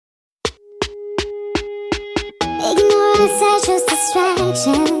such just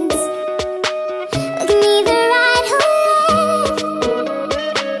distractions. Look at me the right way.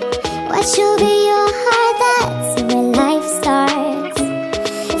 What should be your heart? That's where life starts.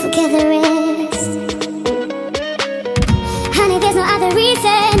 Forget the rest. Honey, there's no other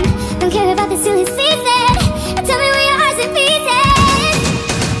reason. Don't care about the silly season. Tell me where your heart's in pieces.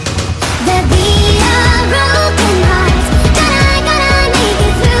 The beat of broken hearts. Gonna make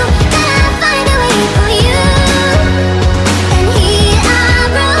it through. Gonna find a way for you. And heal our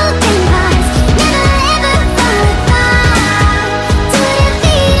broken hearts. Never ever fall apart. To the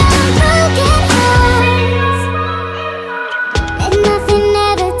beat of broken hearts. Let nothing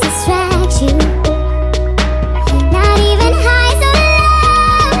ever distract you. Not even highs or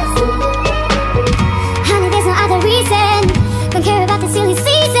lows. Honey, there's no other reason. Don't care about the silly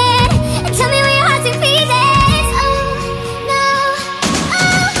season. And tell me where your heart's in pieces. Oh no,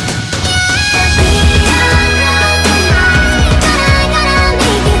 oh yeah. The beat of broken hearts. Gonna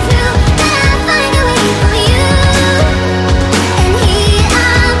make it through. Gonna find a way for you. And heal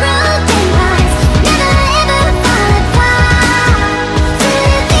our broken hearts. Never ever fall apart. To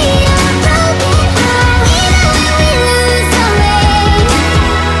the beat of broken hearts. Even when we lose our way.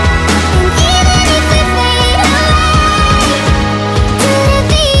 And even if we fade away. To the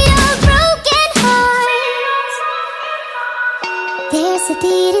beat of broken hearts. There's a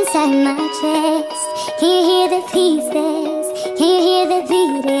beat inside my chest. Can you hear the pieces? Can you hear the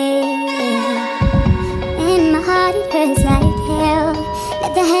beating? And my heart, it hurts like hell.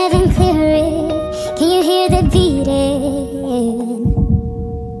 Let the heaven clear it. Can you hear the beating?